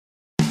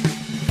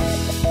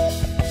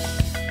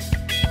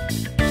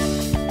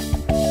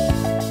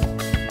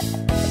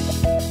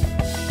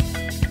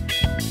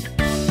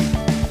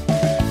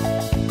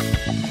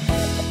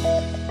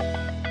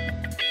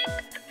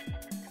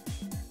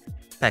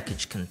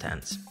Package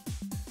contents.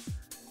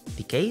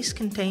 The case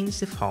contains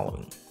the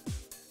following: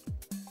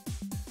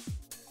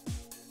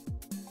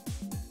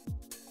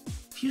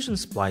 Fusion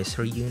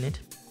Splicer unit,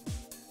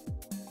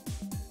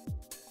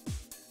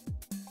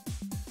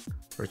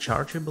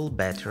 rechargeable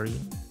battery,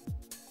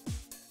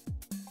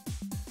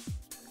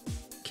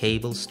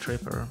 cable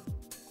stripper,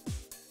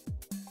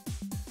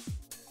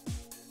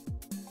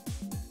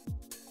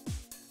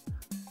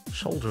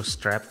 shoulder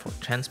strap for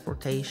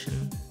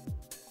transportation,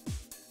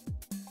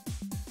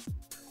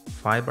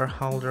 fiber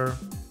holder,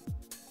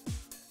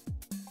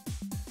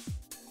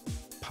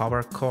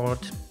 power cord,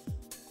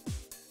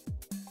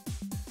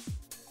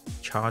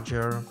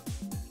 charger,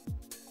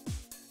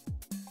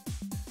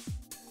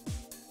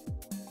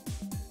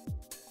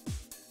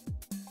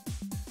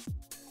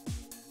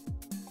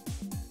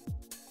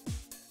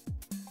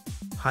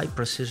 high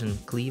precision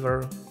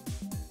cleaver,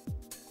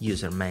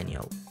 user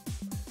manual.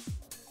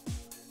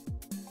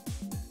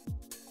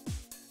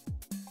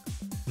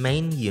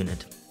 Main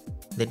unit.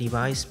 The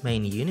device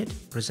main unit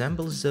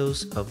resembles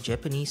those of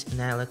Japanese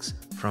analogs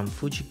from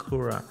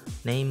Fujikura,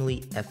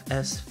 namely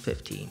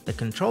FS50. The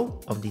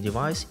control of the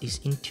device is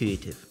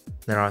intuitive.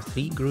 There are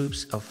three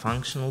groups of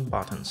functional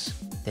buttons: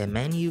 the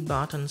menu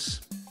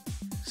buttons,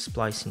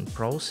 splicing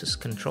process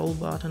control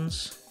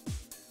buttons,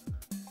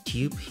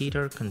 tube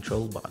heater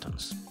control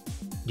buttons.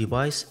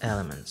 Device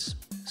elements: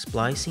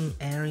 splicing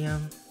area,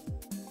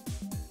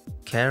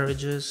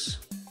 carriages,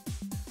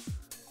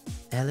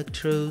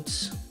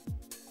 electrodes,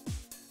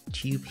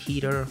 tube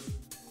heater,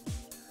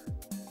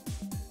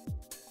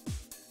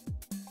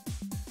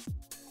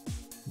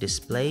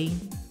 display,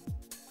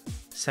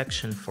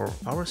 section for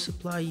power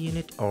supply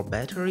unit or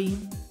battery,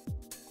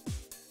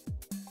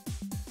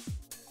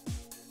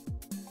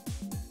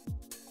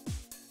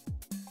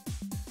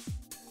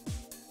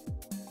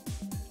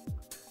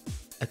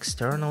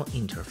 external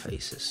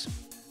interfaces.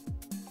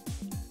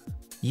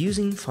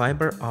 Using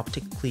fiber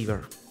optic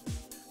cleaver.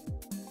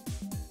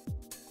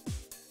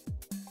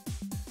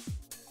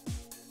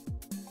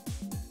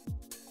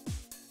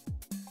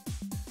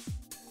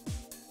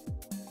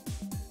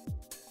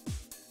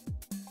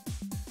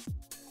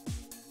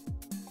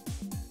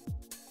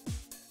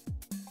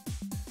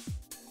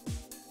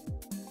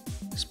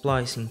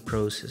 Splicing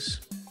process.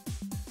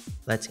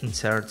 Let's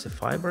insert the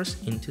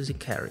fibers into the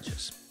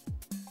carriages.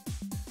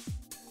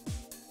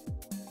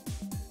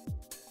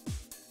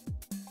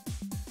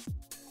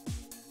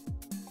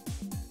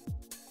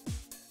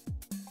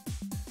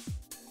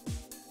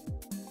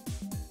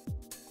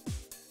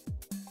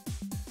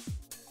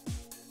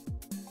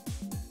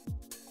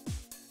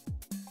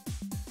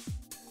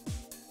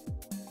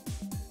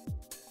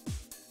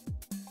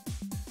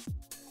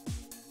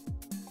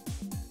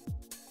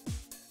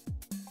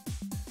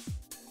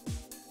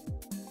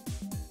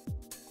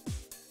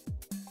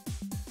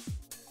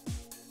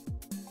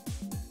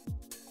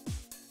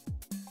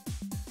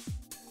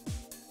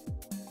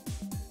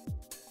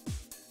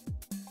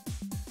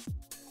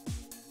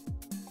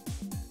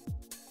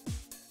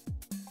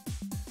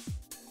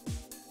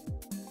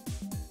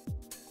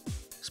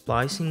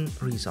 Splicing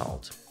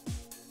result.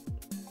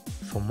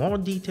 For more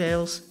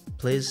details,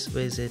 please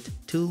visit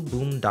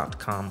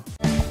ToolBoom.com.